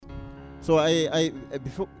So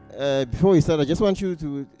before we start, I just want you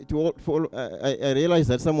to all follow. I realize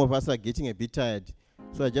that some of us are getting a bit tired,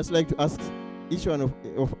 so I just like to ask each one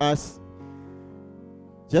of us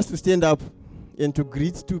just to stand up and to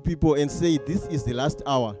greet two people and say, "This is the last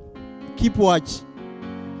hour. Keep watch.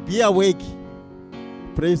 Be awake."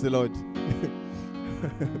 Praise the Lord. This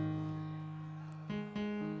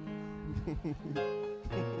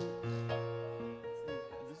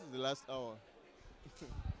is the last hour.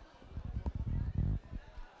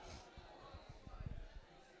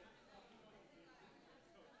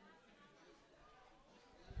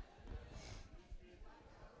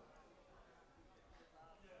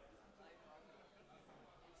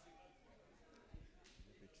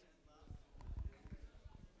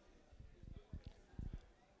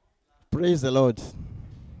 Praise the Lord.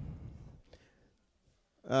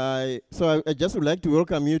 So I just would like to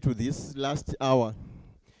welcome you to this last hour.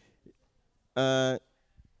 The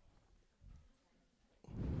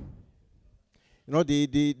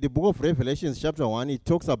book of Revelation, chapter 1, it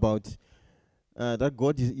talks about that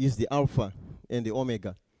God is the Alpha and the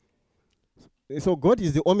Omega. So God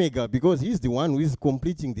is the Omega because He's the one who is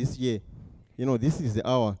completing this year. This is the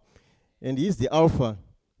hour. And He's the Alpha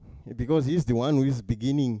because He's the one who is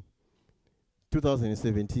beginning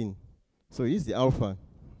 2017. So He's the Alpha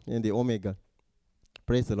and the Omega.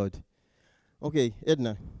 Praise the Lord. Okay,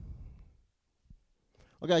 Edna.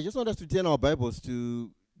 Okay, I just want us to turn our Bibles to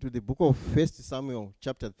the book of 1 Samuel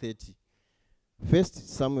chapter 30. 1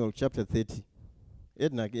 Samuel chapter 30.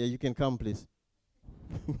 Edna, you can come, please.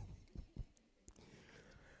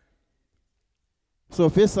 So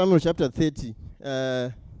 1 Samuel chapter 30.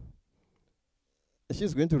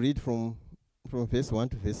 She's going to read from verse 1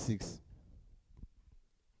 to verse 6.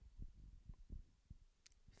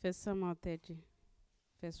 1 Samuel 30,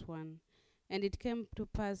 verse 1. And it came to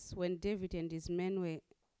pass when David and his men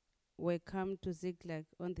were come to Ziklag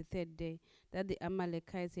on the third day, that the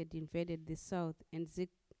Amalekites had invaded the south and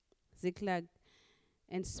Ziklag,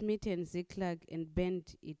 and smitten Ziklag and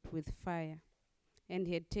burnt it with fire, and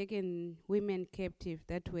had taken women captive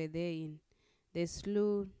that were therein. They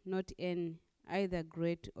slew not any, either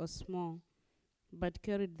great or small, but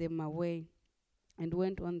carried them away, and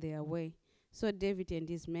went on their way. So David and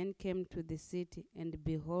his men came to the city, and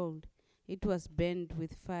behold, it was burned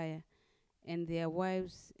with fire, and their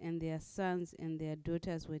wives and their sons and their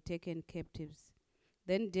daughters were taken captives.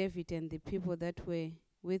 Then David and the people that were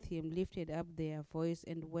with him lifted up their voice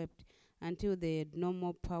and wept until they had no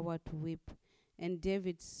more power to weep. And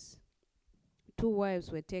David's two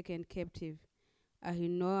wives were taken captive,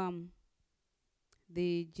 Ahinoam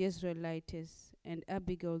the Jezreelitess, and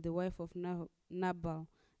Abigail the wife of Nabal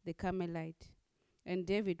the Carmelite. And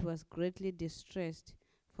David was greatly distressed,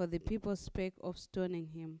 for the people spake of stoning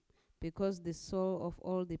him, because the soul of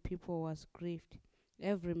all the people was grieved,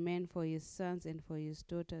 every man for his sons and for his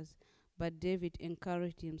daughters. But David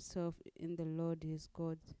encouraged himself in the Lord his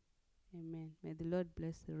God. Amen. May the Lord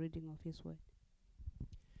bless the reading of his word.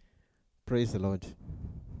 Praise the Lord.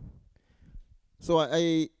 So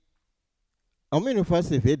how many of us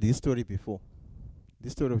have heard this story before?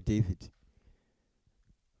 This story of David.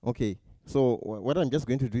 Okay, so what I'm just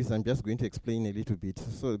going to do is I'm just going to explain a little bit.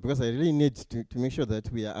 So because I really need to make sure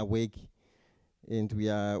that we are awake and we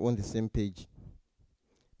are on the same page.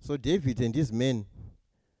 So David and his men,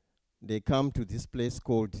 they come to this place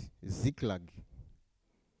called Ziklag.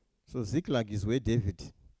 So Ziklag is where this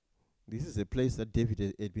is a place that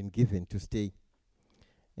David had been given to stay.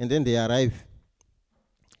 And then they arrive.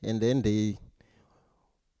 And then they,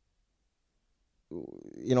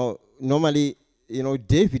 normally,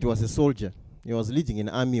 David was a soldier. He was leading an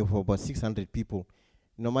army of about 600 people.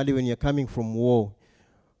 Normally, when you're coming from war,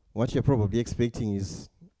 what you're probably expecting is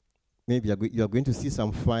maybe you are going to see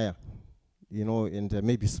some fire, and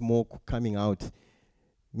maybe smoke coming out.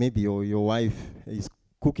 Maybe your wife is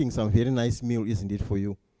cooking some very nice meal, isn't it, for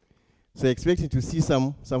you? So expecting to see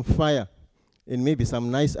some fire and maybe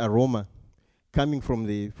some nice aroma coming from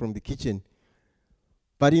the kitchen.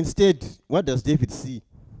 But instead, what does David see?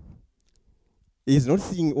 He's not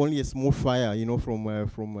seeing only a small fire,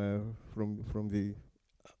 from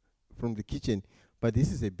the kitchen, but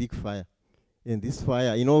this is a big fire. And this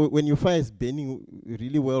fire, when your fire is burning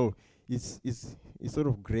really well, it's sort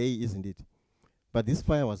of gray, isn't it? But this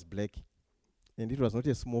fire was black, and it was not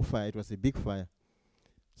a small fire; it was a big fire.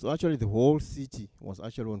 So actually, the whole city was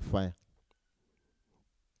actually on fire.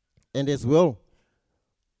 And as well,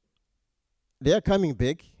 they are coming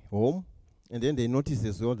back home, and then they notice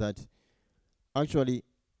as well that actually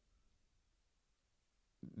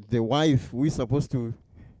the wife who is supposed to,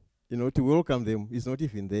 to welcome them is not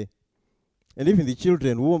even there. And even the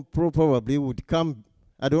children who probably would come,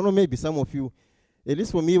 I don't know, maybe some of you, at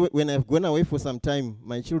least for me, when I've gone away for some time,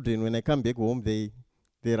 my children, when I come back home, they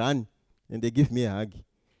run and they give me a hug,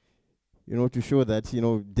 to show that,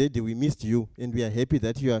 Daddy, we missed you and we are happy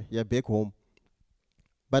that you're back home.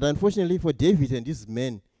 But unfortunately for David and his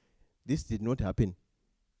men, this did not happen.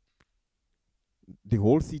 The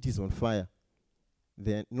whole city is on fire.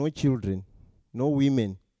 There are no children, no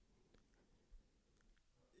women.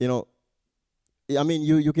 I mean,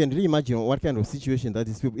 you can really imagine what kind of situation that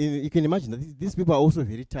these people, you can imagine that these people are also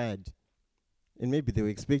very tired. And maybe they were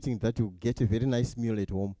expecting that to get a very nice meal at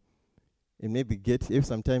home. And maybe have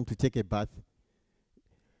some time to take a bath.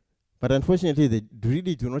 But unfortunately, they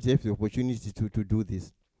really do not have the opportunity to do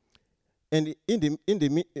this. And in the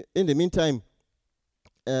meantime,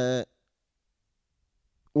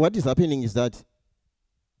 what is happening is that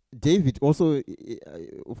David also,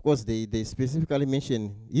 of course, they specifically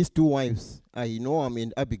mention his two wives, Ahinoam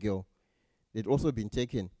and Abigail. They'd also been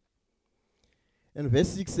taken. And verse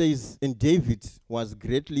 6 says, and David was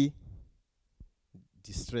greatly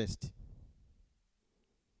distressed.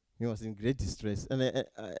 He was in great distress. And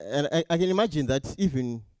I can imagine that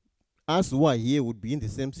even us who are here would be in the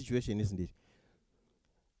same situation, isn't it?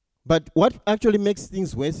 But what actually makes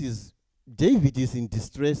things worse is David is in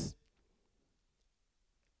distress.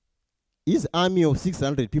 His army of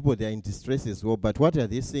 600 people, they are in distress as well. But what are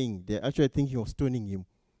they saying? They're actually thinking of stoning him.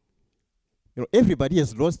 Everybody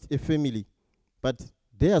has lost a family. But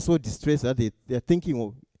they are so distressed that they are thinking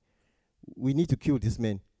of, we need to kill this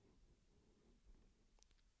man.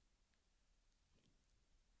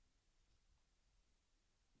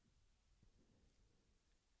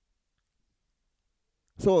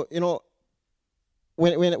 So, and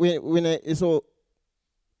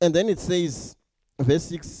then it says, verse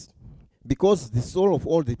 6, because the soul of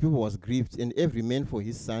all the people was grieved, and every man for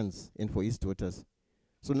his sons and for his daughters.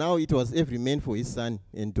 So now it was every man for his son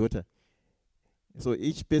and daughter. So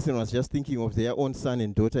each person was just thinking of their own son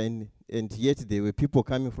and daughter, and yet there were people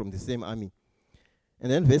coming from the same army.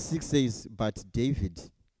 And then verse 6 says, but David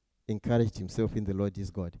encouraged himself in the Lord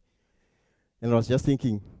his God. And I was just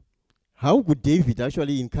thinking, how could David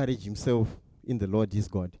actually encourage himself in the Lord his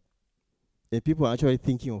God? And people are actually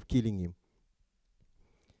thinking of killing him.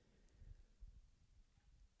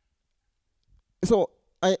 So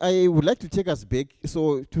I would like to take us back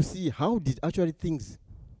to see how did actually things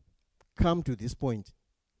come to this point.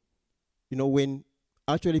 When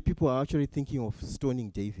actually people are actually thinking of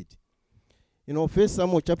stoning David. 1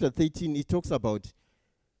 Samuel chapter 13, it talks about,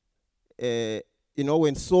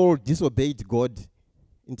 when Saul disobeyed God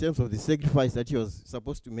in terms of the sacrifice that he was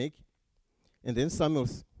supposed to make. And then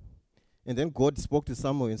God spoke to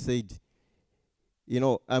Samuel and said,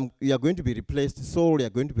 you are going to be replaced. Saul, you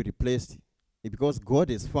are going to be replaced because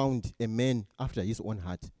God has found a man after his own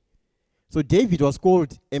heart. So David was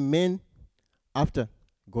called a man after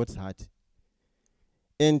God's heart.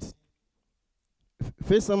 And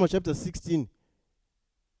 1 Samuel chapter 16,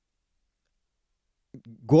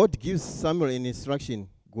 God gives Samuel an instruction,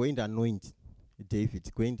 go and anoint David,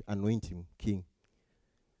 go and anoint him king.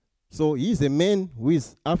 So he is a man who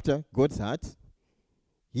is after God's heart.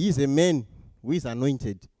 He is a man who is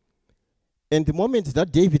anointed. And the moment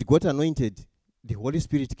that David got anointed, the Holy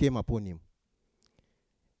Spirit came upon him.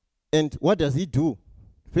 And what does he do?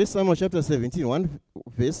 1 Samuel chapter 17, one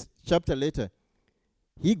verse, chapter later,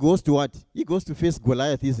 he goes to what? He goes to face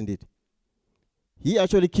Goliath, isn't it? He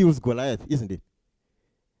actually kills Goliath, isn't it?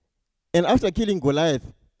 And after killing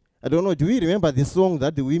Goliath, I don't know, do we remember the song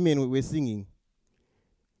that the women were singing?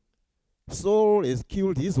 Saul has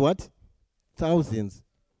killed his what? Thousands.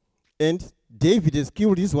 And David has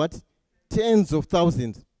killed his what? Tens of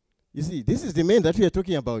thousands. You see, this is the man that we are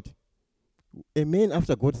talking about. A man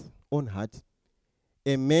after God's own heart.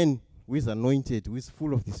 A man who is anointed, who is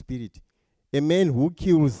full of the Spirit. A man who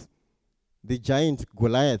kills the giant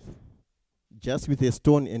Goliath just with a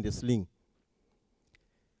stone and a sling.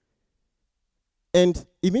 And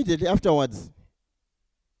immediately afterwards,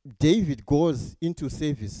 David goes into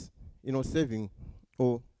service, serving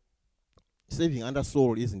under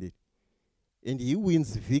Saul, isn't it? And he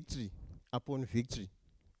wins victory upon victory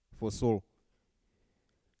for Saul.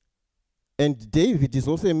 And David is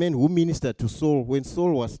also a man who ministered to Saul. When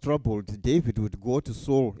Saul was troubled, David would go to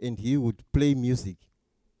Saul and he would play music.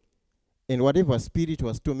 And whatever spirit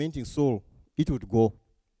was tormenting Saul, it would go.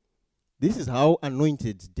 This is how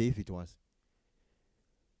anointed David was.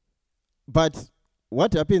 But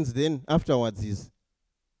what happens then afterwards is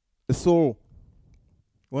Saul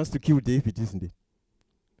wants to kill David, isn't it?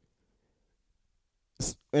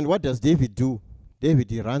 And what does David do? David,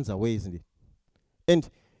 he runs away, isn't it? And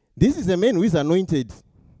This is a man who is anointed,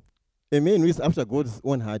 a man who is after God's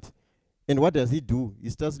own heart. And what does he do? He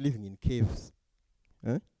starts living in caves.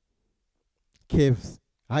 Huh? Caves,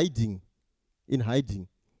 hiding, in hiding.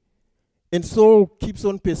 And Saul keeps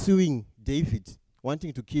on pursuing David,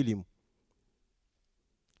 wanting to kill him.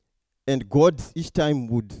 And God each time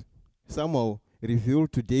would somehow reveal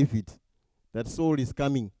to David that Saul is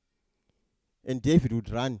coming. And David would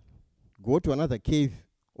run, go to another cave,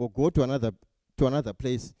 or go to another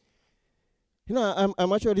place. You know,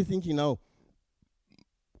 I'm actually thinking now,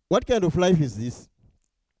 what kind of life is this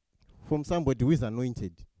from somebody who is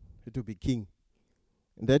anointed to be king?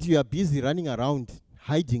 That you are busy running around,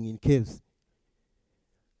 hiding in caves.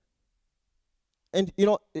 And, you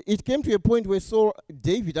know, it came to a point where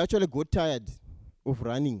David actually got tired of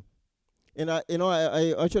running. And,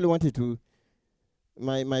 I actually wanted to,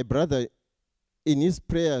 my brother, in his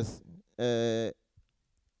prayers,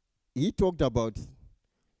 he talked about,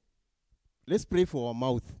 let's pray for our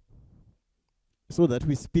mouth so that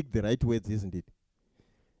we speak the right words, isn't it?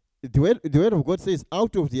 The word of God says,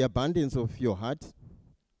 out of the abundance of your heart,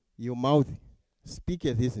 your mouth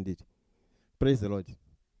speaketh, isn't it? Praise the Lord.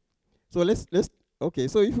 So let's okay,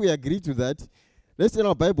 so if we agree to that, let's turn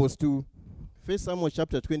our Bibles to 1 Samuel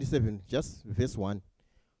chapter 27, just verse 1.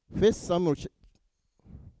 1 Samuel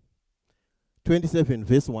 27,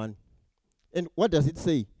 verse 1. And what does it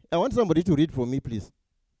say? I want somebody to read for me, please.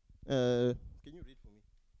 Can you read for me?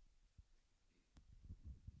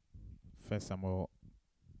 1 Samuel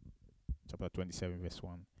chapter 27, verse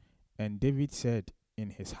 1. And David said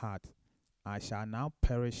in his heart, I shall now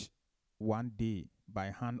perish one day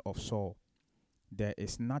by hand of Saul. There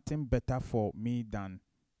is nothing better for me than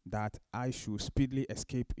that I should speedily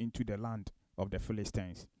escape into the land of the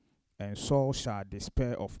Philistines, and Saul shall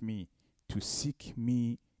despair of me to seek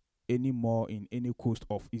me any more in any coast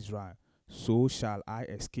of Israel. So shall I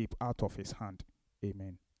escape out of his hand.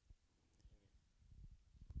 Amen.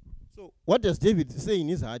 So what does David say in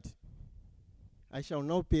his heart? I shall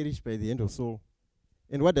now perish by the end of Saul.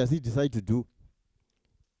 And what does he decide to do?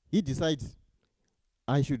 He decides,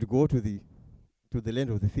 I should go to the land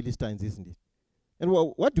of the Philistines, isn't it? And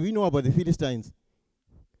what do we know about the Philistines?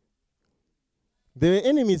 They were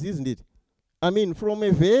enemies, isn't it? I mean, from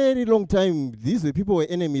a very long time, these people were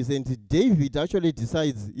enemies, and David actually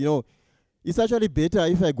decides, you know, it's actually better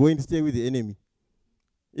if I go and stay with the enemy,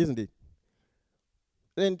 isn't it?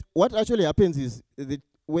 And what actually happens is that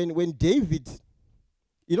when David,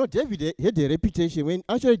 you know, David had a reputation. When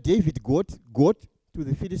actually David got to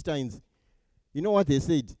the Philistines, you know what they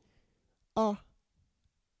said?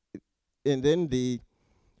 And then the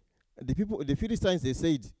Philistines, they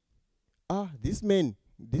said, this man,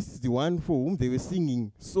 this is the one for whom they were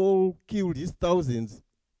singing. Saul killed his thousands,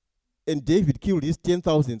 and David killed his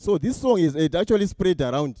 10,000. So this song it actually spread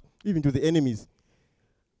around, even to the enemies.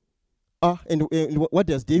 And what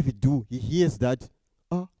does David do? He hears that.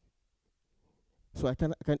 So I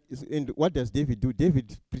can. And what does David do?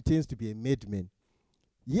 David pretends to be a madman.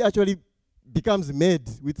 He actually becomes mad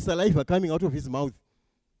with saliva coming out of his mouth.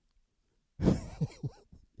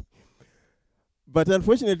 But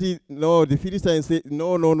unfortunately, no, the Philistines say,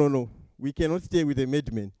 no. We cannot stay with a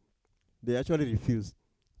madman. They actually refuse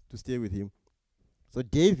to stay with him. So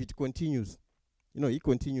David continues. You know, he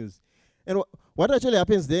continues. And what actually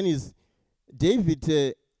happens then is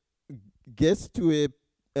David gets to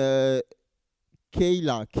a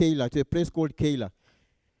Keilah, to a place called Keilah.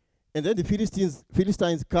 And then the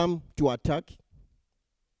Philistines come to attack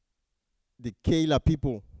the Keilah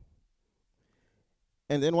people.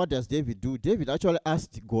 And then what does David do? David actually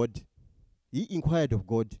asked God. He inquired of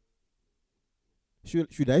God,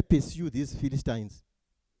 should I pursue these Philistines?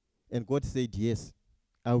 And God said, yes,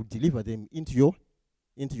 I will deliver them into your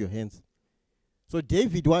hands. So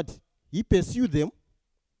David, what? He pursued them.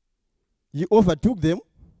 He overtook them.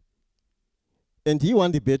 And he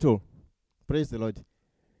won the battle. Praise the Lord.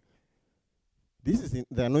 This is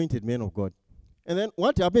the anointed man of God. And then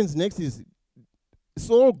what happens next is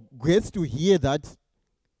Saul gets to hear that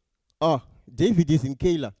David is in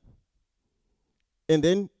Keilah. And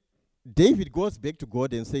then David goes back to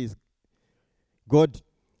God and says, God,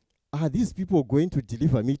 are these people going to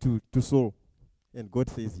deliver me to Saul? And God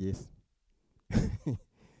says yes.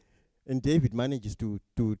 And David manages to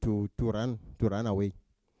run away.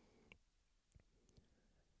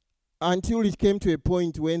 Until it came to a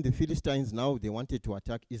point when the Philistines now, they wanted to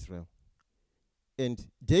attack Israel. And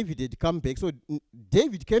David had come back. So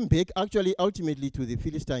David came back actually ultimately to the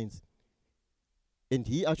Philistines. And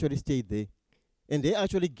he actually stayed there. And they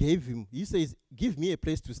actually gave him, he says, give me a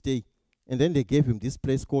place to stay. And then they gave him this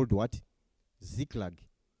place called what? Ziklag.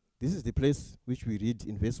 This is the place which we read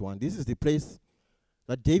in verse 1. This is the place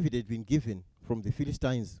that David had been given from the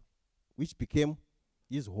Philistines, which became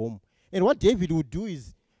his home. And what David would do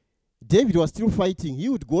is, David was still fighting. He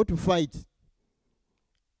would go to fight.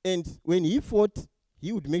 And when he fought,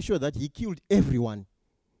 he would make sure that he killed everyone.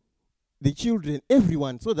 The children,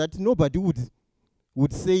 everyone, so that nobody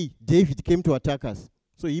would say David came to attack us.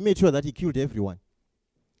 So he made sure that he killed everyone.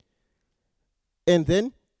 And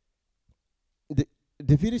then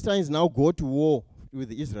the Philistines now go to war with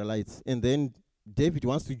the Israelites. And then David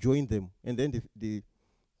wants to join them. And then the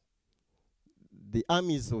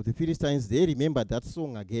armies of the Philistines, they remember that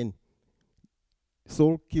song again.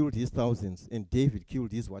 Saul killed his thousands, and David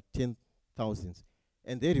killed his 10,000s.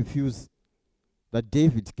 And they refuse that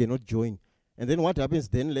David cannot join. And then what happens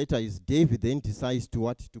then later is David then decides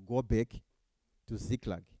to go back to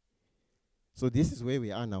Ziklag. So this is where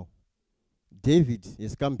we are now. David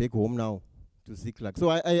has come back home now to Ziklag. So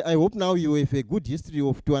I hope now you have a good history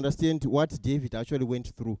to understand what David actually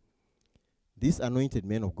went through. This anointed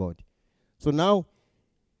man of God. So now,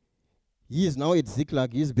 he is now at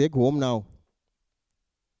Ziklag. He is back home now.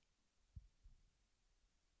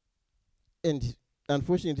 And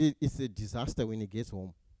unfortunately, it's a disaster when he gets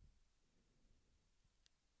home.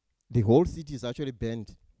 The whole city is actually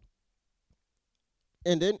burned.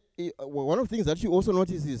 And then, one of the things that you also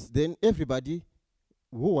notice is then everybody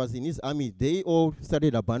who was in his army, they all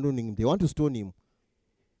started abandoning him. They want to stone him.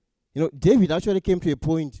 You know, David actually came to a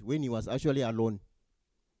point when he was actually alone.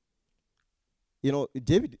 You know,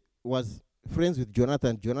 David was friends with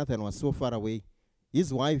Jonathan. Jonathan was so far away.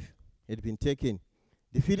 His wife had been taken.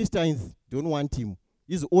 The Philistines don't want him.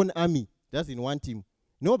 His own army doesn't want him.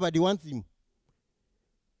 Nobody wants him.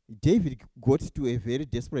 David got to a very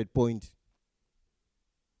desperate point.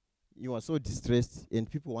 He was so distressed, and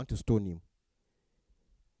people want to stone him.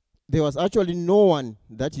 There was actually no one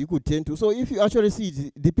that you could turn to. So if you actually see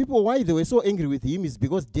it, the people, why they were so angry with him is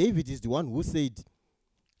because David is the one who said,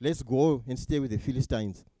 let's go and stay with the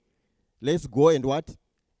Philistines. Let's go and what?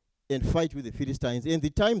 And fight with the Philistines. And the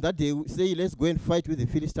time that they say, let's go and fight with the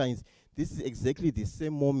Philistines, this is exactly the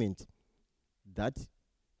same moment that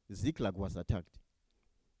Ziklag was attacked.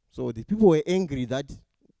 So the people were angry that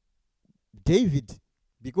David,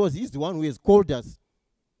 because he's the one who has called us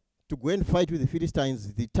to go and fight with the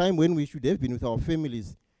Philistines, the time when we should have been with our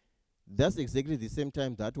families, that's exactly the same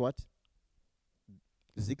time that what?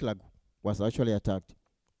 Ziklag was actually attacked.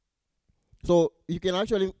 So you can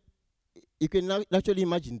actually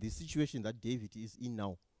imagine the situation that David is in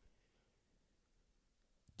now.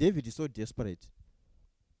 David is so desperate.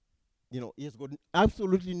 You know, he has got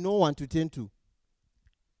absolutely no one to turn to.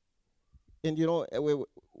 And you know,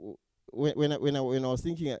 when I was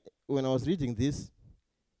thinking, when I was reading this,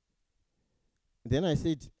 then I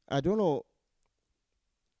said, I don't know,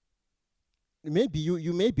 maybe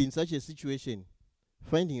you may be in such a situation,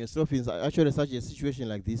 finding yourself in actually such a situation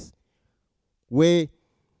like this, where,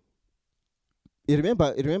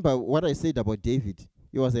 remember what I said about David.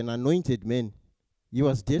 He was an anointed man. He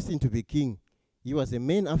was destined to be king. He was a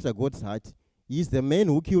man after God's heart. He is the man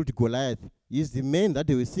who killed Goliath. He is the man that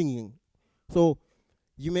they were singing. So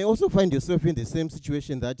you may also find yourself in the same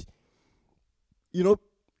situation that, you know,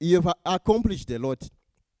 you have accomplished a lot.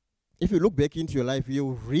 If you look back into your life,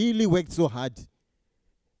 you've really worked so hard.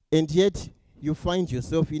 And yet, you find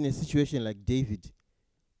yourself in a situation like David,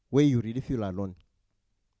 where you really feel alone.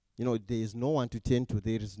 You know, there is no one to turn to.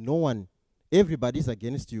 There is no one. Everybody's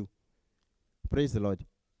against you. Praise the Lord.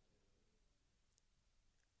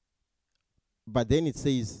 But then it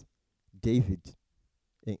says, David,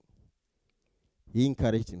 he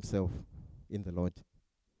encouraged himself in the Lord.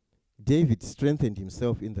 David strengthened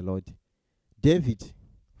himself in the Lord. David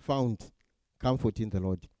found comfort in the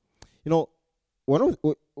Lord. You know,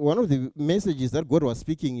 one of the messages that God was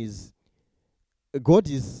speaking is, God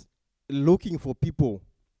is looking for people.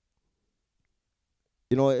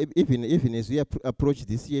 You know, even as we approach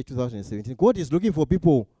this year, 2017, God is looking for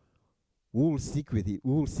people who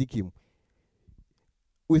will seek Him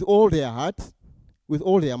with all their heart, with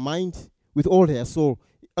all their mind, with all their soul.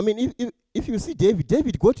 I mean, if you see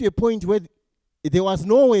David got to a point where there was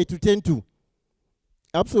no way to turn to.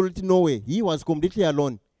 Absolutely no way. He was completely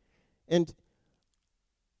alone.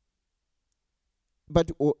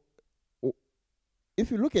 But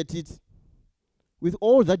if you look at it, with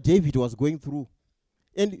all that David was going through,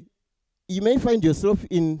 and you may find yourself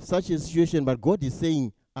in such a situation, but God is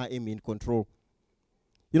saying, I am in control.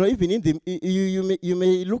 You know, even in the, you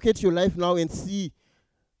may look at your life now and see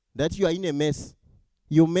that you are in a mess.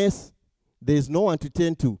 Your mess, there is no one to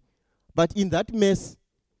turn to. But in that mess,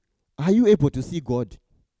 are you able to see God?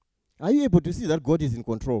 Are you able to see that God is in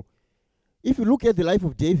control? If you look at the life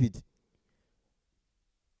of David,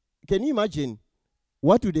 can you imagine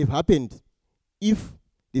what would have happened if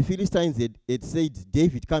the Philistines had said,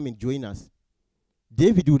 David, come and join us?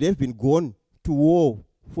 David would have been gone to war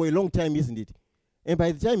for a long time, isn't it? And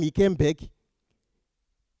by the time he came back,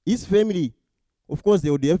 his family, of course, they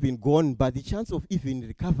would have been gone, but the chance of even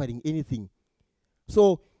recovering anything.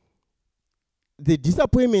 So the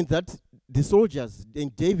disappointment that the soldiers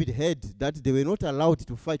and David had, that they were not allowed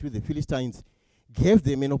to fight with the Philistines, gave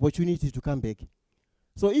them an opportunity to come back.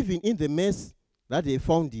 So even in the mess that they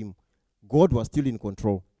found him, God was still in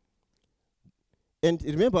control. And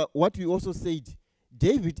remember what we also said,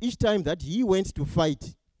 David, each time that he went to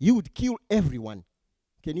fight, he would kill everyone.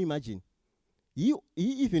 Can you imagine? He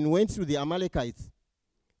even went to the Amalekites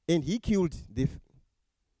and he killed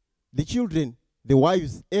the children, the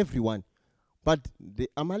wives, everyone. But the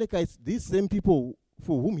Amalekites, these same people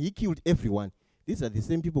for whom he killed everyone, these are the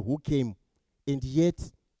same people who came, and yet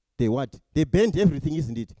they what? They burned everything,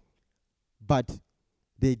 isn't it? But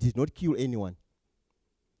they did not kill anyone.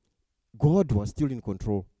 God was still in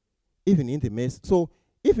control, even in the mess. So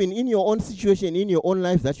even in your own situation, in your own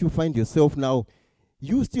life that you find yourself now,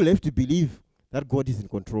 you still have to believe that God is in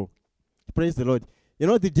control. Praise the Lord. You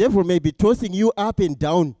know, the devil may be tossing you up and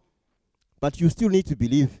down, but you still need to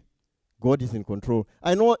believe God is in control.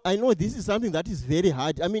 I know this is something that is very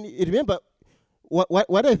hard. I mean, remember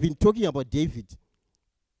what I've been talking about David,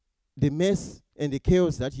 the mess and the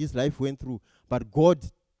chaos that his life went through, but God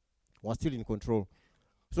was still in control.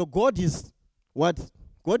 So God is what?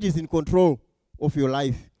 God is in control of your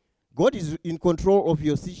life. God is in control of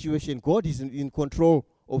your situation. God is in control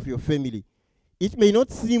of your family. It may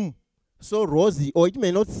not seem so rosy, or it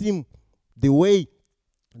may not seem the way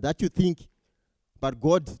that you think, but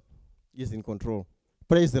God is in control.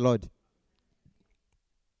 Praise the Lord.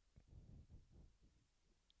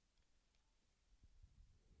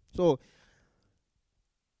 So,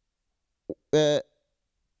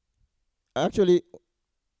 actually,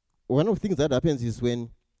 one of the things that happens is when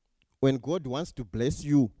God wants to bless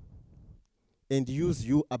you and use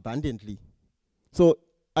you abundantly. So,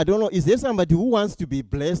 I don't know, is there somebody who wants to be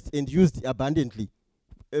blessed and used abundantly?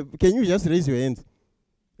 Can you just raise your hand?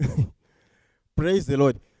 Praise the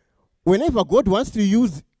Lord. Whenever God wants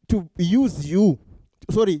to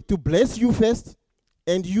bless you first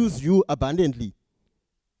and use you abundantly,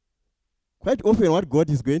 quite often what God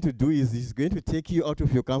is going to do is he's going to take you out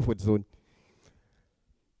of your comfort zone.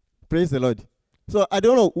 Praise the Lord. So I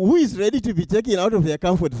don't know, who is ready to be taken out of their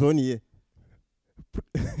comfort zone here?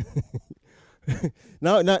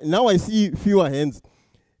 Now I see fewer hands.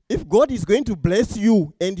 If God is going to bless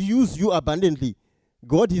you and use you abundantly,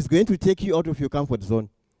 God is going to take you out of your comfort zone.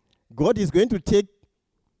 God is going to take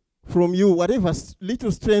from you whatever little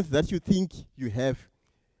strength that you think you have.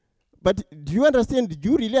 But do you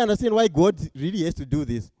really understand why God really has to do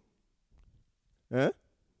this? Huh?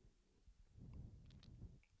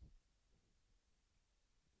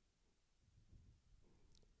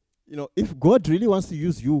 You know, if God really wants to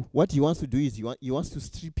use you, what he wants to do is he wants to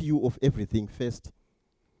strip you of everything first,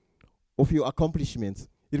 of your accomplishments.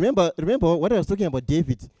 Remember what I was talking about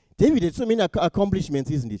David. David had so many accomplishments,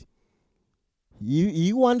 isn't it?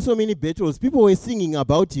 He won so many battles. People were singing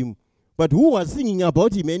about him. But who was singing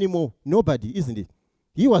about him anymore? Nobody, isn't it?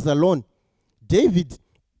 He was alone. David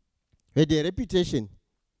had a reputation,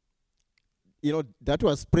 you know, that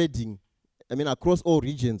was spreading, across all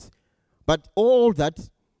regions. But all that,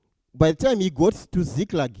 by the time he got to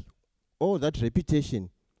Ziklag, all that reputation,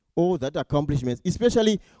 all that accomplishments,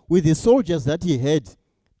 especially with the soldiers that he had,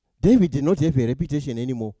 David did not have a reputation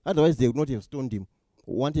anymore. Otherwise, they would not have stoned him,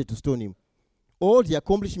 wanted to stone him. All the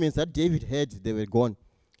accomplishments that David had, they were gone.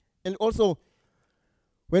 And also,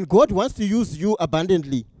 when God wants to use you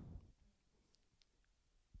abundantly,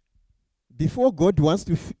 before God wants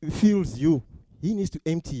to fill you, he needs to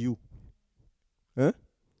empty you. Huh?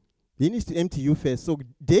 He needs to empty you first. So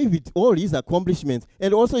David, all his accomplishments,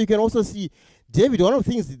 and also you can also see, David, one of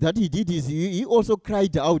the things that he did is he also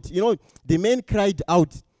cried out. You know, the men cried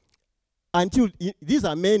out until, these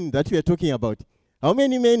are men that we are talking about. How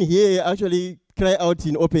many men here actually cry out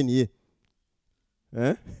in open here?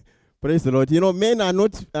 Huh? Praise the Lord. You know, men are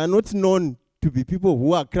not known to be people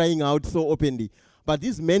who are crying out so openly. But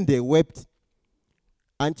these men, they wept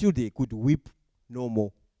until they could weep no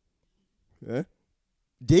more. Huh?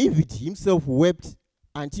 David himself wept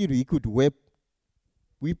until he could weep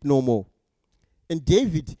no more. And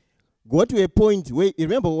David got to a point where,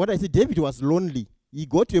 remember what I said, David was lonely. He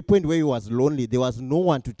got to a point where he was lonely. There was no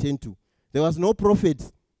one to turn to. There was no prophet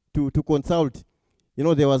to consult. You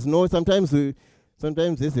know, there was no, sometimes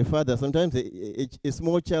Sometimes as a father, sometimes a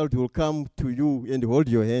small child will come to you and hold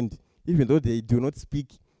your hand, even though they do not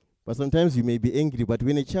speak. But sometimes you may be angry, but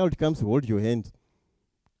when a child comes to hold your hand,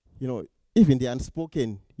 even the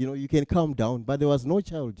unspoken, you can calm down. But there was no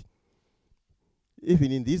child.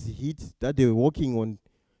 Even in this heat that they were walking on,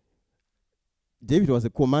 David was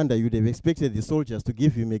a commander. You'd have expected the soldiers to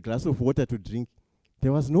give him a glass of water to drink.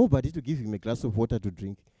 There was nobody to give him a glass of water to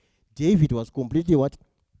drink. David was completely what?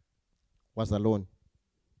 Was alone.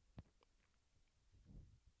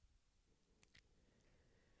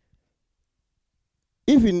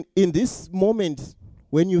 Even in this moment,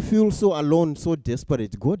 when you feel so alone, so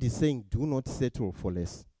desperate, God is saying, do not settle for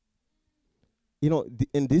less.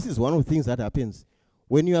 And this is one of the things that happens.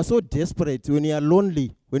 When you are so desperate, when you are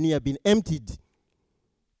lonely, when you have been emptied,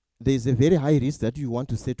 there is a very high risk that you want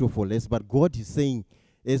to settle for less. But God is saying,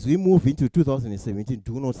 as we move into 2017,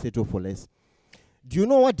 do not settle for less. Do you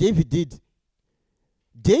know what David did?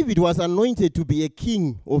 David was anointed to be a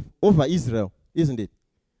king over Israel, isn't it?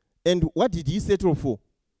 And what did he settle for?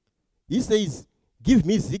 He says, give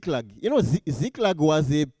me Ziklag. Ziklag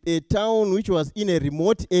was a town which was in a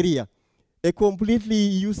remote area, a completely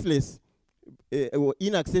useless,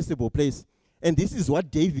 inaccessible place. And this is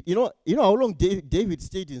what David, you know how long David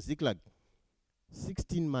stayed in Ziklag?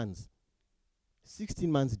 16 months.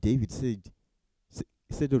 16 months David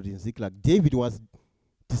settled in Ziklag. David was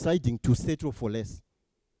deciding to settle for less.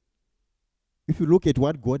 If you look at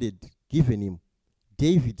what God had given him,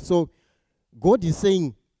 David. So God is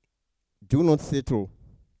saying, do not settle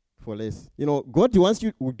for less. God wants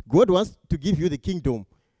to give you the kingdom,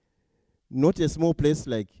 not a small place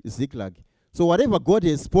like Ziklag. So whatever God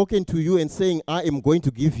has spoken to you and saying, I am going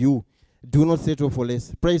to give you, do not settle for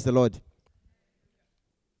less. Praise the Lord.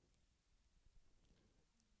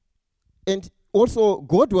 And also,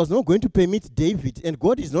 God was not going to permit David, and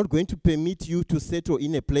God is not going to permit you to settle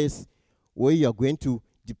in a place where you are going to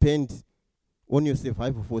depend on your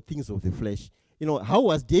survival for things of the flesh. How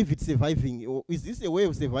was David surviving? Is this a way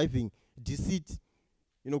of surviving? Deceit,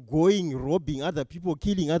 going, robbing other people,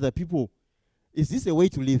 killing other people. Is this a way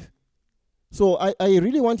to live? So I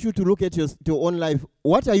really want you to look at your own life.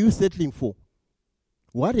 What are you settling for?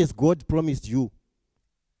 What has God promised you?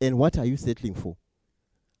 And what are you settling for?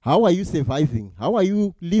 How are you surviving? How are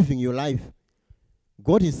you living your life?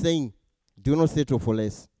 God is saying, do not settle for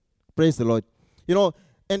less. Praise the Lord.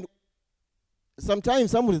 And sometimes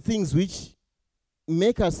some of the things which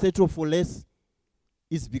make us settle for less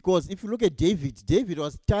is because if you look at David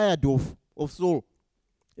was tired of Saul.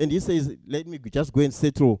 And he says, let me just go and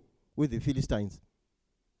settle with the Philistines.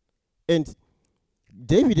 And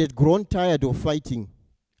David had grown tired of fighting.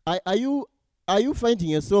 Are you finding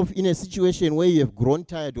yourself in a situation where you have grown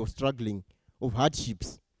tired of struggling, of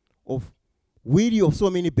hardships, of weary of so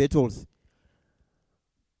many battles?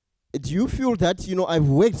 Do you feel that, I've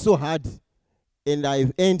worked so hard and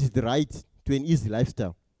I've earned the right to an easy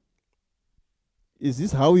lifestyle? Is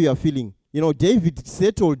this how you are feeling? David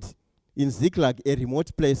settled in Ziklag, a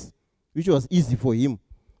remote place, which was easy for him.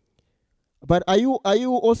 But are you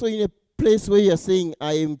also in a place where you are saying,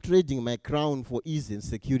 I am trading my crown for ease and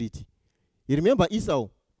security? You remember Esau?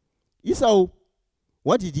 Esau,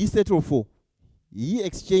 what did he settle for? He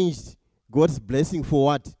exchanged God's blessing for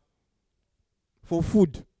what? For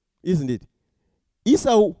food, isn't it?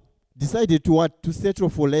 Esau decided to what? To settle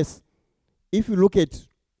for less. If you look at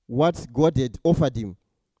what God had offered him,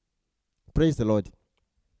 praise the Lord.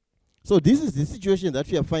 So this is the situation that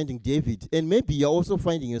we are finding David. And maybe you're also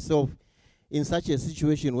finding yourself in such a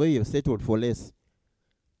situation where you've settled for less.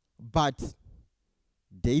 But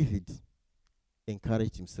David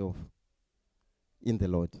encouraged himself in the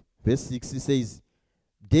Lord. Verse 6, he says,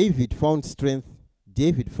 David found strength.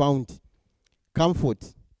 David found comfort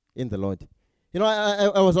in the Lord.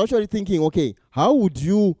 I was actually thinking, okay, how would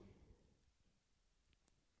you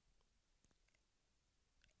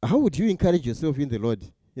encourage yourself in the Lord?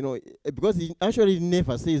 Because he actually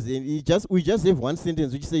never says, we just have one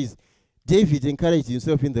sentence which says, David encouraged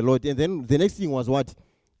himself in the Lord. And then the next thing was what?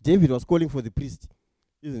 David was calling for the priest,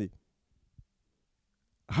 isn't it?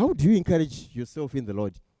 How do you encourage yourself in the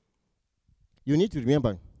Lord? You need to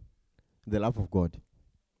remember the love of God.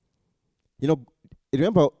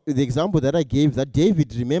 Remember the example that I gave, that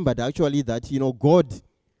David remembered actually that, God,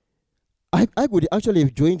 I could actually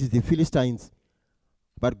have joined the Philistines,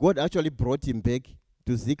 but God actually brought him back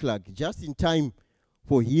to Ziklag just in time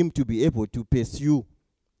for him to be able to pursue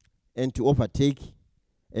and to overtake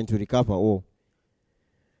and to recover all.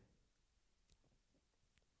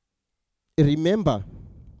 Remember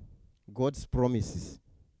God's promises.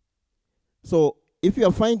 So if you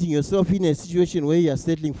are finding yourself in a situation where you are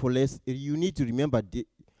settling for less, you need to remember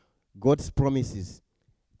God's promises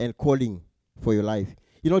and calling for your life.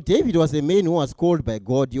 You know, David was a man who was called by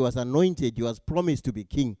God. He was anointed. He was promised to be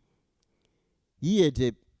king. He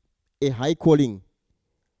had a high calling.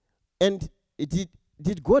 And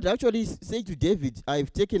did God actually say to David,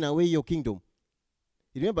 I've taken away your kingdom?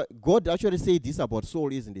 Remember, God actually said this about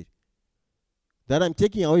Saul, isn't it? That I'm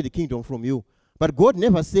taking away the kingdom from you. But God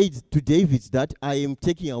never said to David that I am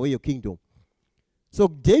taking away your kingdom. So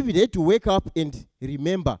David had to wake up and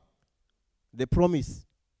remember the promise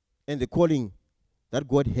and the calling that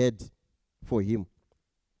God had for him.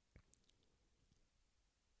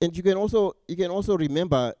 And you can also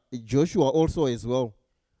remember Joshua also as well.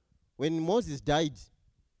 When Moses died,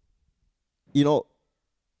 you know,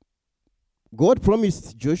 God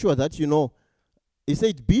promised Joshua that, you know, he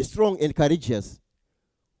said, be strong and courageous.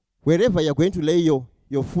 Wherever you're going to lay your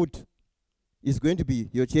foot is going to be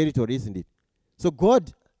your territory, isn't it? So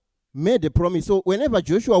God made a promise. So whenever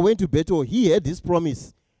Joshua went to battle, he had this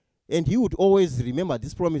promise. And he would always remember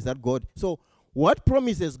this promise that God. So what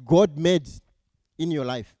promises God made in your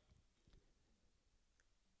life?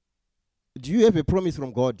 Do you have a promise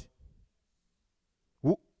from God?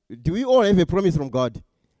 Do we all have a promise from God?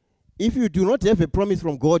 If you do not have a promise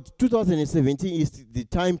from God, 2017 is the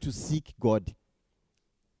time to seek God,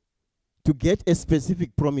 to get a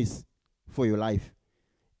specific promise for your life.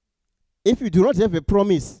 If you do not have a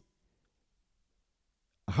promise,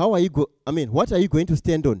 what are you going to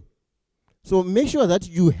stand on? So make sure that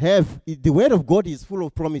you have, the word of God is full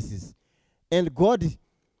of promises. And God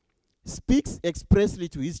speaks expressly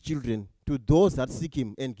to his children, to those that seek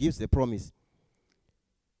him, and gives a promise.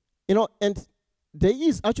 You know, and there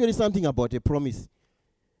is actually something about a promise.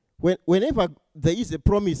 Whenever there is a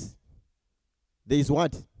promise, there is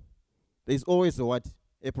what? There is always a what?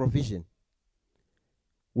 A provision.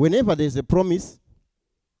 Whenever there is a promise,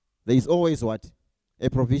 there is always what? A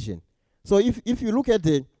provision. So if you look at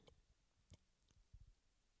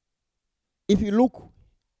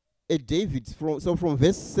David, from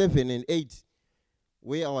verse 7 and 8,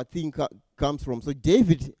 where our thing comes from. So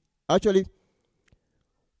David, actually,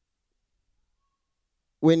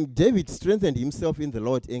 when David strengthened himself in the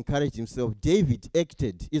Lord, encouraged himself, David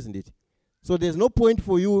acted, isn't it? So there's no point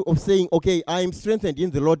for you of saying, okay, I am strengthened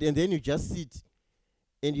in the Lord, and then you just sit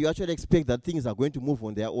and you actually expect that things are going to move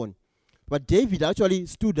on their own. But David actually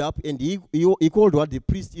stood up and he called what the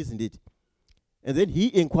priest, isn't it? And then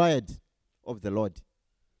he inquired of the Lord,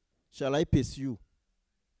 shall I pursue?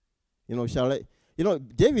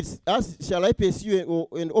 David asked, shall I pursue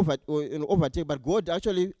and overtake? But God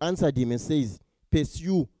actually answered him and says,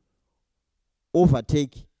 pursue,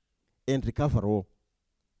 overtake, and recover all.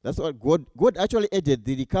 That's what God actually added,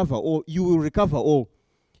 the recover all. You will recover all.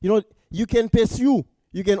 You know, you can pursue,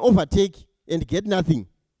 you can overtake, and get nothing.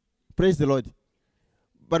 Praise the Lord.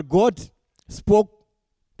 But God spoke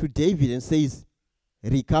to David and says,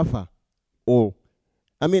 recover all.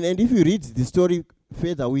 And if you read the story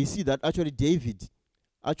further, we see that actually David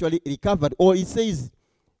actually recovered all. It says,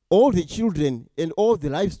 all the children and all the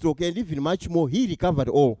livestock and even much more, he recovered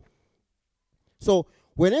all. So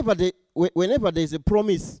whenever there's a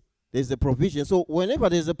promise, there's a provision. So whenever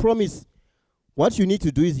there's a promise, what you need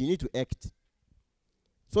to do is you need to act.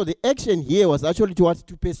 So the action here was actually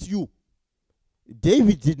to pursue.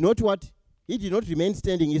 David did not he did not remain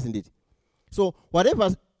standing, isn't it? So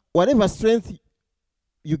whatever strength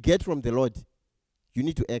you get from the Lord, you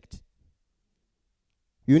need to act.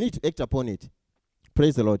 You need to act upon it.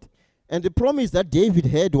 Praise the Lord. And the promise that David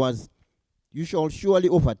had was, you shall surely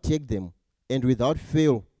overtake them, and without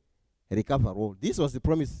fail recover all. This was the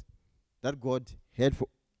promise that God had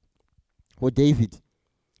for David.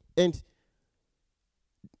 And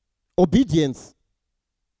obedience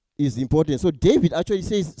is important. So David actually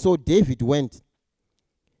says, so David went.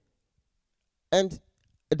 And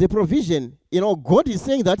the provision, God is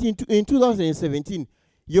saying that in 2017,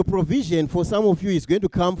 your provision for some of you is going to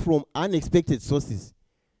come from unexpected sources.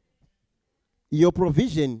 Your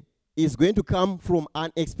provision is going to come from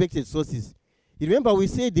unexpected sources. You remember we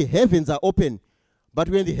said the heavens are open. But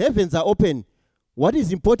when the heavens are open, what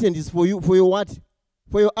is important is for your what?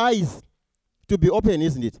 For your eyes to be open,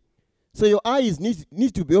 isn't it? So your eyes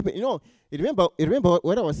need to be open. Remember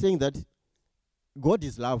what I was saying, that God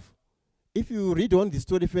is love. If you read on the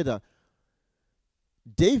story further,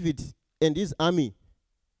 David and his army,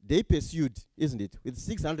 they pursued, isn't it, with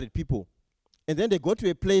 600 people. And then they got to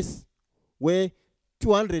a place where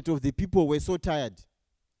 200 of the people were so tired.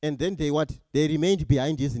 And then they remained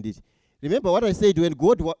behind, isn't it? Remember what I said, when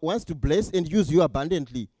God wants to bless and use you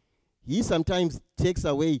abundantly, he sometimes takes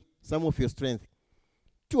away some of your strength.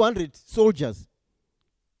 200 soldiers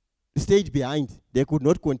stayed behind. They could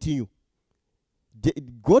not continue.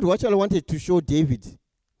 God actually wanted to show David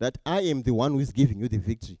that I am the one who is giving you the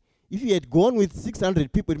victory. If he had gone with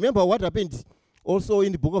 600 people, remember what happened also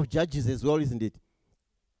in the book of Judges as well, isn't it?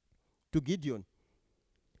 To Gideon.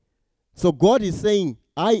 So God is saying,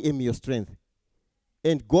 I am your strength.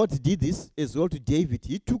 And God did this as well to David.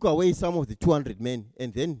 He took away some of the 200 men,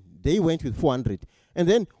 and then they went with 400. And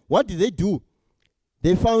then what did they do?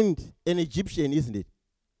 They found an Egyptian, isn't it?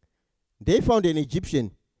 They found an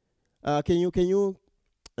Egyptian. Can you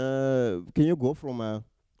go from I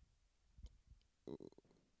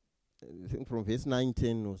think from verse 9,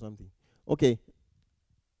 10 or something? Okay.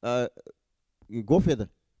 You go further.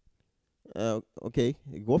 Okay,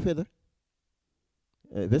 go further.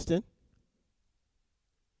 Verse 10.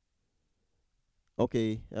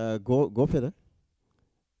 Okay, go further.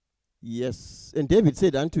 Yes. And David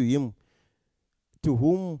said unto him, to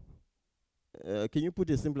whom, can you put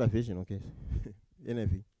a simpler version, okay?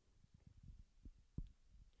 NIV.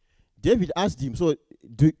 David asked him, so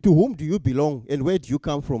to whom do you belong and where do you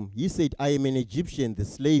come from? He said, I am an Egyptian, the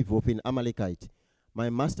slave of an Amalekite. My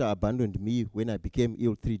master abandoned me when I became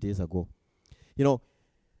ill 3 days ago. You know,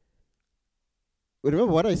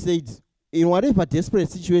 remember what I said, in whatever desperate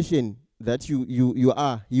situation that you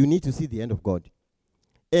are, you need to see the hand of God.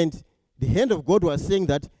 And the hand of God was saying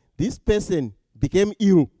that this person became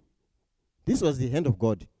ill. This was the hand of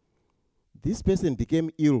God. This person became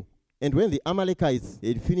ill. And when the Amalekites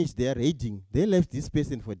had finished their raiding, they left this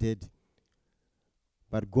person for dead.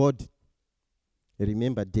 But God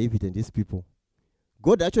remembered David and his people.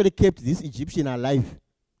 God actually kept this Egyptian alive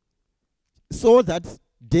so that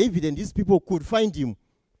David and his people could find him.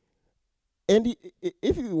 And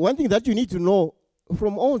one thing that you need to know,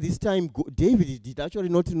 from all this time, David did actually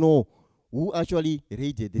not know who actually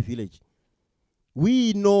raided the village.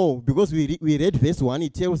 We know, because we read verse 1,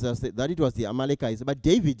 it tells us that it was the Amalekites, but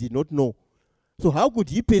David did not know. So how could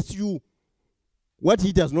he pursue what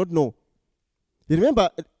he does not know? You remember,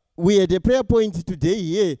 we had a prayer point today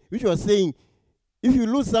here, which was saying, if you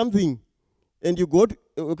lose something, and you go to,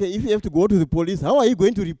 if you have to go to the police, how are you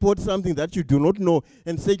going to report something that you do not know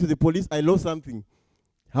and say to the police, I lost something?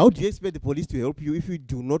 How do you expect the police to help you if you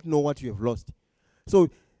do not know what you have lost? So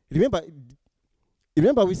remember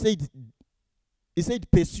we said, he said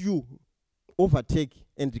pursue, overtake,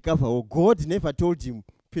 and recover. Oh, God never told him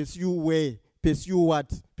pursue where, pursue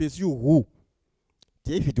what, pursue who.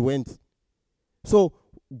 David went. So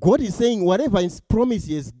God is saying whatever his promise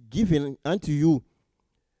he has given unto you,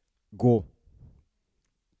 go.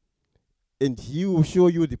 And he will show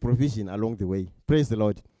you the provision along the way. Praise the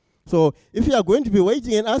Lord. So if you are going to be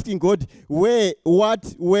waiting and asking God where,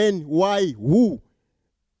 what, when, why, who,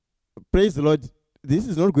 praise the Lord, this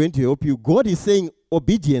is not going to help you. God is saying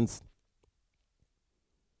obedience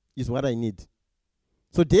is what I need.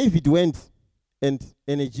 So David went, and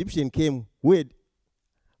an Egyptian came who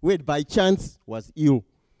had by chance was ill.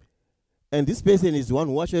 And this person is the one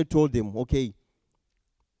who actually told them, okay,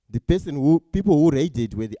 the people who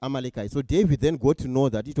raided were the Amalekites. So David then got to know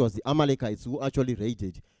that it was the Amalekites who actually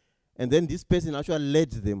raided. And then this person actually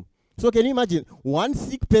led them. So can you imagine one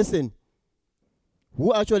sick person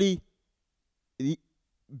who actually,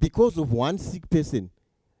 because of one sick person,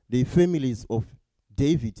 the families of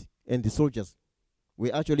David and the soldiers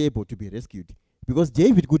were actually able to be rescued. Because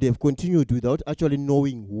David could have continued without actually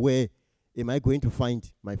knowing where am I going to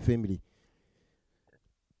find my family.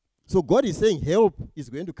 So God is saying help is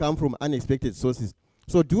going to come from unexpected sources.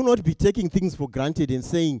 So do not be taking things for granted and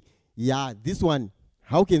saying, yeah, this one,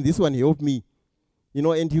 how can this one help me? You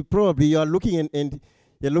know, and you are looking and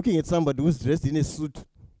you're looking at somebody who's dressed in a suit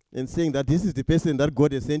and saying that this is the person that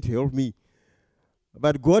God has sent to help me.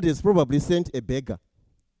 But God has probably sent a beggar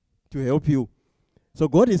to help you. So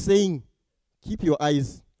God is saying, keep your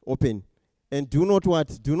eyes open and do not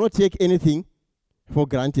what? Do not take anything for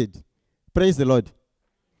granted. Praise the Lord.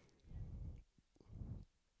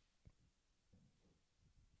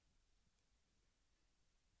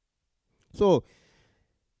 So,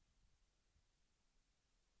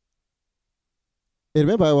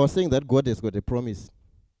 remember I was saying that God has got a promise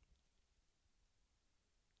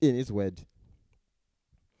in his word.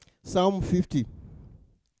 Psalm 50,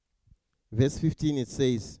 verse 15, it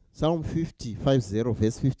says, Psalm 50,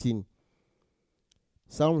 verse 15.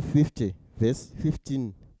 Psalm 50, verse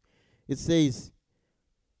 15. It says,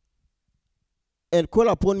 and call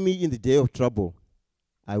upon me in the day of trouble.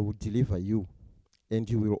 I will deliver you, and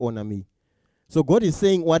you will honor me. So God is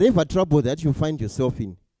saying, whatever trouble that you find yourself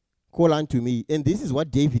in, call unto me. And this is what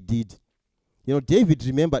David did. You know, David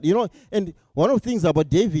remembered, and one of the things about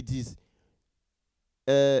David is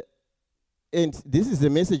Uh, and this is a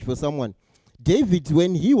message for someone. David,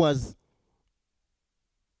 when he was,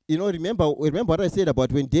 remember what I said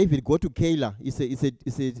about when David got to Keilah.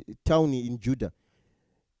 It's a town in Judah.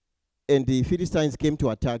 And the Philistines came to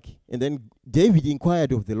attack. And then David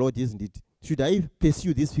inquired of the Lord, isn't it? Should I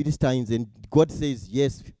pursue these Philistines? And God says,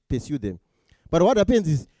 yes, pursue them. But what happens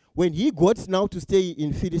is, when he got now to stay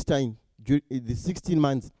in Philistine, the 16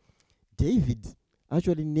 months, David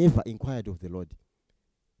actually never inquired of the Lord.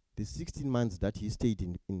 The 16 months that he stayed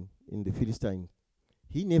in the Philistine,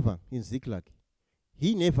 he never, in Ziklag,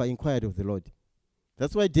 he never inquired of the Lord.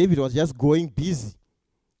 That's why David was just going busy,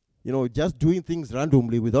 just doing things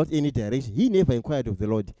randomly without any direction. He never inquired of the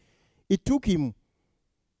Lord. It took him,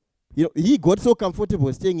 he got so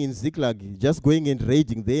comfortable staying in Ziklag, just going and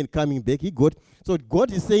raiding there and coming back. So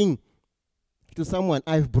God is saying to someone,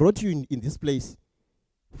 I've brought you in this place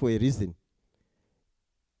for a reason.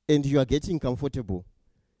 And you are getting comfortable.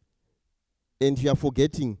 And you are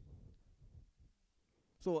forgetting.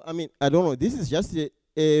 So, I don't know. This is just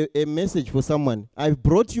a message for someone. I've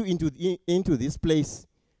brought you into this place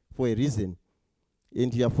for a reason.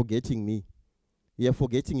 And you are forgetting me. You are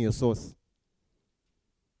forgetting your source.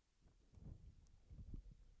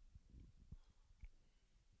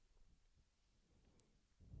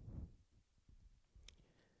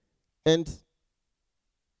 And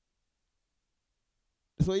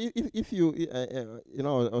so if you,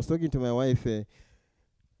 I was talking to my wife,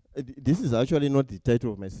 this is actually not the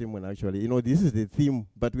title of my sermon, actually. This is the theme.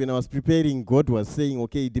 But when I was preparing, God was saying,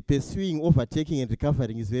 okay, the pursuing, overtaking, and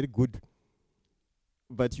recovering is very good.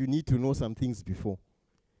 But you need to know some things before.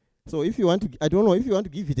 So if you want to, I don't know, if you want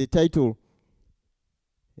to give it a title,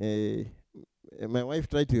 my wife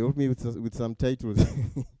tried to help me with some titles.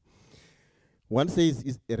 One says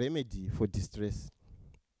is a remedy for distress.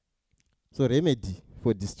 So remedy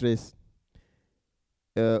for distress.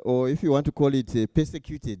 Or if you want to call it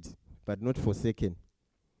persecuted, but not forsaken.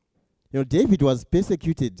 David was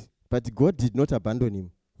persecuted, but God did not abandon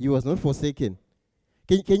him. He was not forsaken.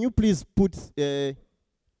 Can you please put 2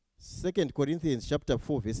 Corinthians chapter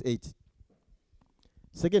 4, verse 8.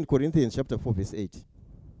 2 Corinthians chapter 4, verse 8.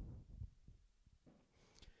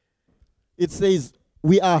 It says,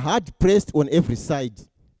 we are hard pressed on every side,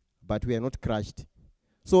 but we are not crushed.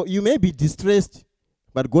 So you may be distressed,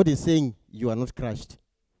 but God is saying you are not crushed.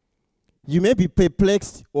 You may be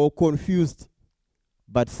perplexed or confused,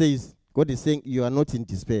 but God is saying you are not in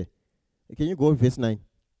despair. Can you go verse 9?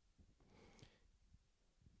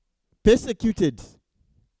 Persecuted,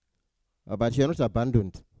 but you are not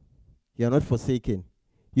abandoned. You are not forsaken.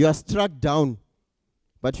 You are struck down,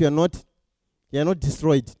 but you are not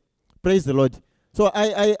destroyed. Praise the Lord. So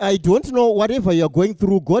I don't know whatever you are going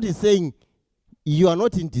through. God is saying you are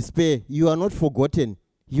not in despair. You are not forgotten.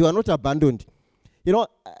 You are not abandoned. I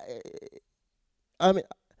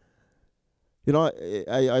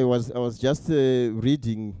was just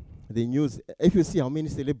reading the news. If you see how many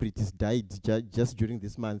celebrities died just during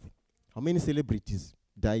this month, how many celebrities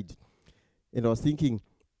died, and I was thinking,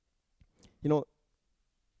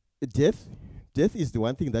 death is the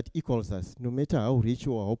one thing that equals us, no matter how rich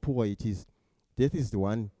or how poor it is. Death is the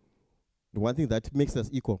one thing that makes us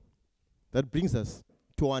equal, that brings us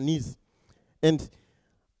to our knees. And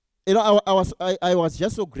I was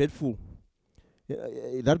just so grateful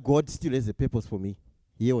that God still has a purpose for me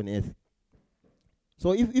here on earth.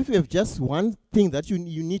 So if you have just one thing that you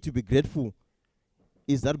need to be grateful,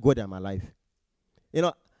 is that God, I'm alive.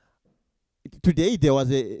 Today there was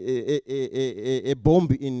a bomb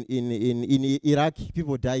in Iraq.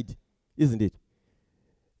 People died, isn't it?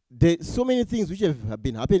 There's so many things which have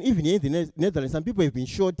been happening. Even here in the Netherlands, some people have been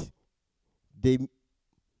shot. They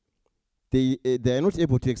are not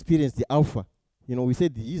able to experience the Alpha. We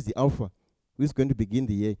said he is the Alpha, who is going to begin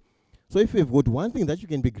the year. So if you have got one thing that you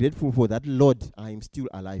can be grateful for, that Lord, I am still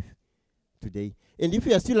alive today. And if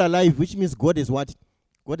you are still alive, which means God is what?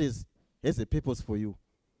 God has a purpose for you.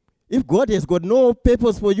 If God has got no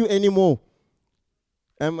purpose for you anymore,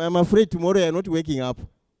 I'm afraid tomorrow you're not waking up.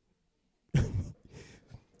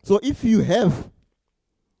 So if you have,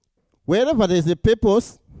 wherever there's a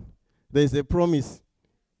purpose, there's a promise.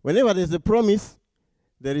 Whenever there's a promise,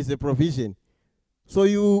 there is a provision. So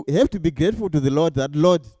you have to be grateful to the Lord that,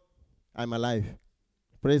 Lord, I'm alive.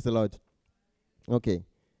 Praise the Lord. Okay.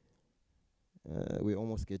 We're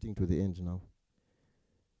almost getting to the end now.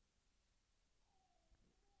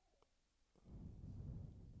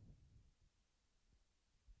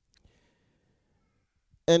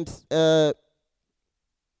 And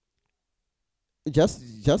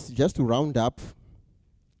just to round up,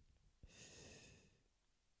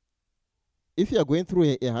 if you are going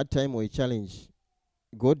through a hard time or a challenge,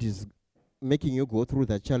 God is making you go through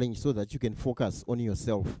that challenge so that you can focus on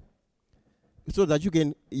yourself. So that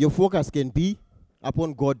your focus can be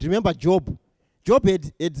upon God. Remember Job. Job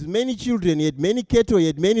had many children, he had many cattle, he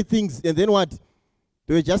had many things, and then what?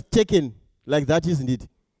 They were just taken like that, isn't it?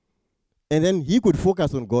 And then he could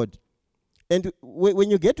focus on God. And when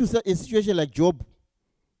you get to a situation like Job,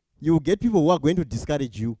 you will get people who are going to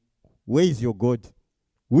discourage you. Where is your God?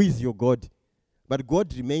 Who is your God? But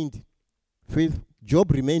God remained faithful.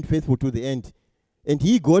 Job remained faithful to the end. And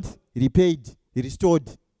he got repaid, restored,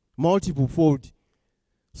 multiple fold.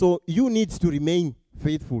 So you need to remain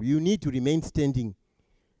faithful. You need to remain standing.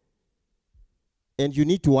 And you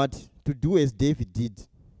need to what? To do as David did.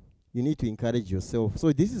 You need to encourage yourself.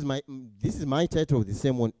 So this is my title of the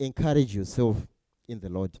sermon, Encourage Yourself in the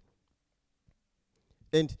Lord.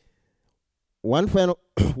 And one final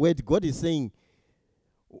word God is saying,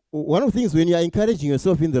 one of the things when you are encouraging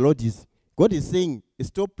yourself in the Lord is, God is saying,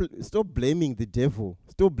 stop blaming the devil.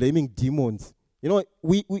 Stop blaming demons. You know,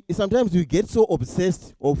 we sometimes we get so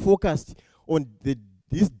obsessed or focused on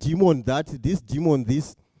this demon that, this demon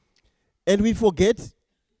this, and we forget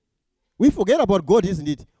about God, isn't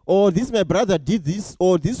it? Or this my brother did this,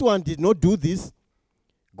 or this one did not do this.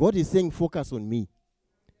 God is saying, focus on me.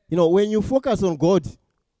 You know, when you focus on God,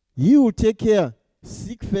 He will take care.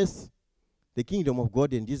 Seek first the kingdom of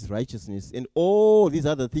God and His righteousness, and all these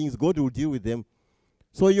other things, God will deal with them.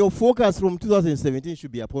 So your focus from 2017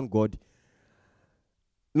 should be upon God.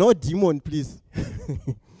 No demon, please.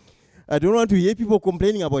 I don't want to hear people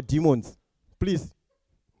complaining about demons. Please.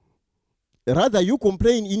 Rather, you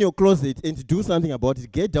complain in your closet and do something about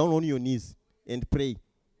it. Get down on your knees and pray.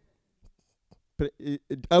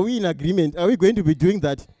 Are we in agreement? Are we going to be doing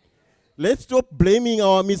that? Let's stop blaming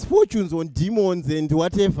our misfortunes on demons and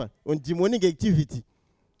whatever, on demonic activity.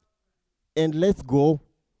 And let's go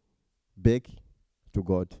back to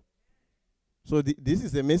God. So this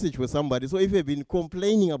is a message for somebody. So if you've been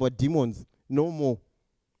complaining about demons, no more.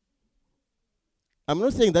 I'm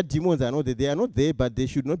not saying that demons are not there. They are not there, but they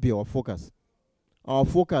should not be our focus. Our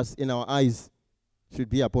focus in our eyes should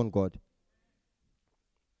be upon God.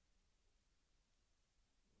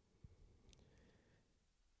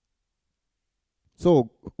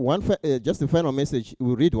 So just the final message,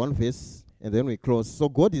 we'll read one verse and then we close. So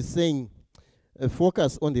God is saying,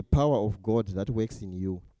 focus on the power of God that works in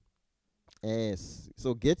you. Yes.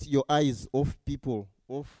 So get your eyes off people,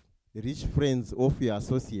 off rich friends, off your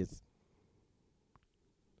associates.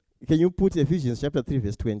 Can you put Ephesians chapter 3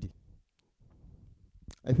 verse 20?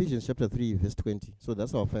 Ephesians chapter 3 verse 20. So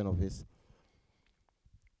that's our final verse.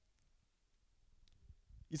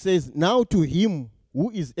 It says, now to Him who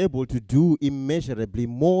is able to do immeasurably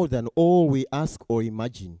more than all we ask or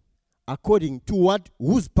imagine, according to what?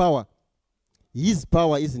 Whose power? His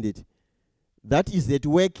power, isn't it? That is at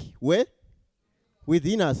work where?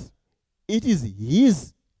 Within us. It is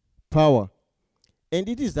His power. And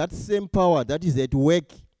it is that same power that is at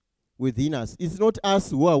work within us. It's not us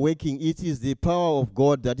who are working. It is the power of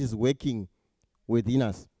God that is working within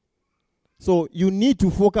us. So you need to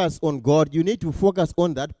focus on God. You need to focus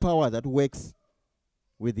on that power that works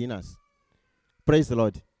within us. Praise the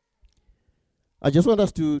Lord. I just want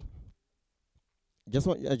us to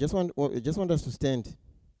stand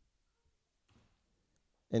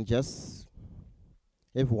and just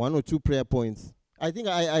have one or two prayer points. I think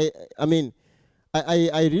I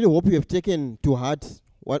really hope you have taken to heart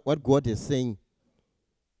what God is saying.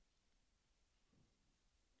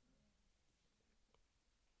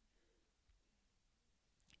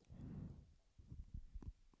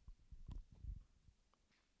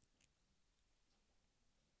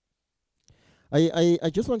 I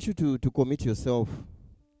just want you to commit yourself,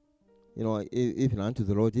 you know, even unto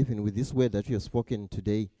the Lord, even with this word that you have spoken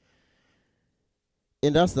today.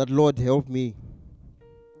 And ask that, Lord, help me.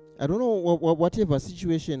 I don't know whatever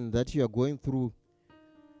situation that you are going through,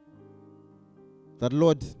 that,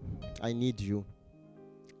 Lord, I need you.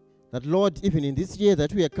 That, Lord, even in this year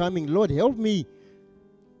that we are coming, Lord, help me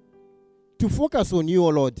to focus on you, O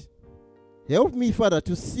Lord. Help me, Father,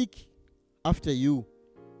 to seek after you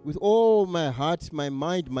with all my heart, my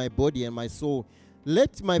mind, my body, and my soul.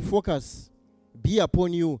 Let my focus be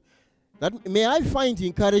upon you. That may I find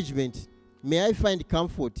encouragement. May I find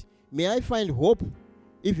comfort. May I find hope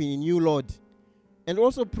even in you, Lord. And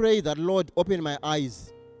also pray that, Lord, open my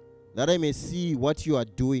eyes that I may see what you are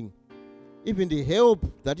doing. Even the help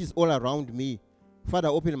that is all around me. Father,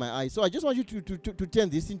 open my eyes. So I just want you to turn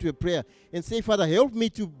this into a prayer and say, Father, help me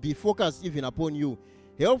to be focused even upon you.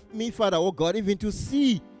 Help me, Father, oh God, even to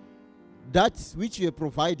see that which you have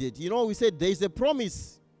provided. You know, we said there is a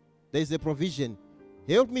promise. There is a provision.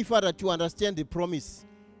 Help me, Father, to understand the promise.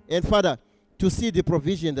 And, Father, to see the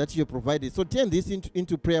provision that you have provided. So turn this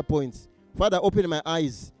into prayer points. Father, open my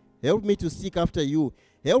eyes. Help me to seek after you.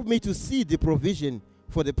 Help me to see the provision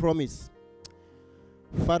for the promise.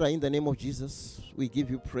 Father, in the name of Jesus, we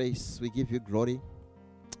give you praise. We give you glory.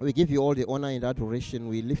 We give you all the honor and adoration.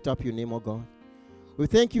 We lift up your name, O God. We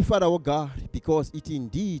thank you, Father, O God, because it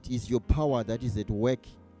indeed is your power that is at work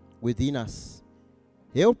within us.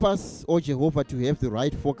 Help us, O Jehovah, to have the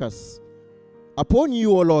right focus upon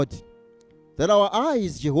you, O Lord, that our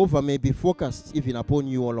eyes, Jehovah, may be focused even upon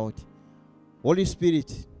you, O Lord. Holy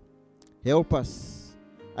Spirit, help us.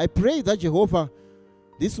 I pray that, Jehovah,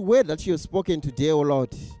 this word that you have spoken today, O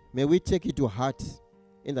Lord, may we take it to heart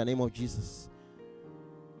in the name of Jesus.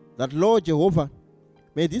 That, Lord Jehovah,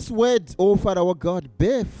 may this word, oh Father, our God,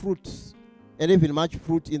 bear fruit and even much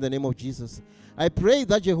fruit in the name of Jesus. I pray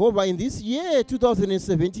that, Jehovah, in this year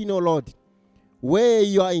 2017, oh Lord, where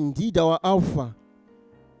you are indeed our Alpha,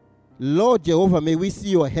 Lord Jehovah, may we see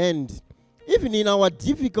your hand, even in our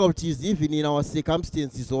difficulties, even in our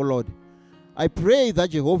circumstances, oh Lord. I pray that,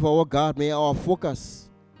 Jehovah, our God, may our focus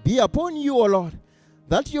be upon you, O Lord,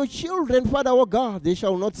 that your children, Father, our God, they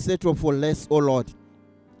shall not settle for less, O Lord.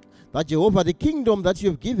 That, Jehovah, the kingdom that you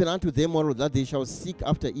have given unto them, O Lord, that they shall seek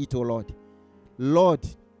after it, O Lord. Lord,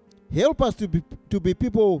 help us to be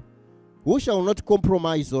people who shall not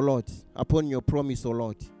compromise, O Lord, upon your promise, O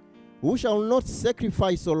Lord. Who shall not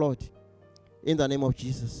sacrifice, O Lord, in the name of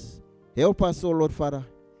Jesus. Help us, O Lord, Father,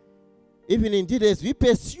 even indeed as we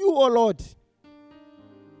pursue, O Lord,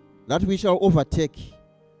 that we shall overtake,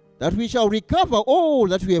 that we shall recover all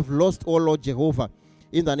that we have lost, O Lord Jehovah,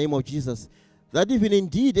 in the name of Jesus. That even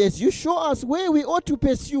indeed, as you show us where we ought to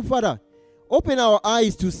pursue, Father, open our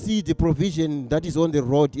eyes to see the provision that is on the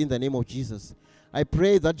road in the name of Jesus. I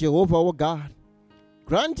pray that, Jehovah, our God,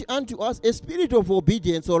 grant unto us a spirit of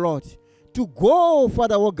obedience, O Lord, to go,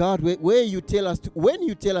 Father, our God, where you tell us to, when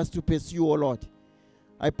you tell us to pursue, O Lord.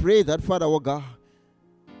 I pray that, Father, our God,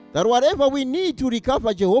 that whatever we need to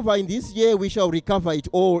recover, Jehovah, in this year, we shall recover it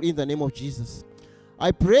all in the name of Jesus.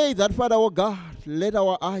 I pray that, Father, our God, let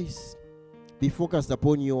our eyes be focused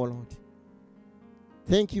upon you, O Lord.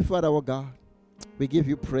 Thank you, Father, our God. We give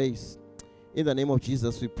you praise. In the name of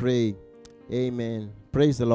Jesus, we pray. Amen. Praise the Lord.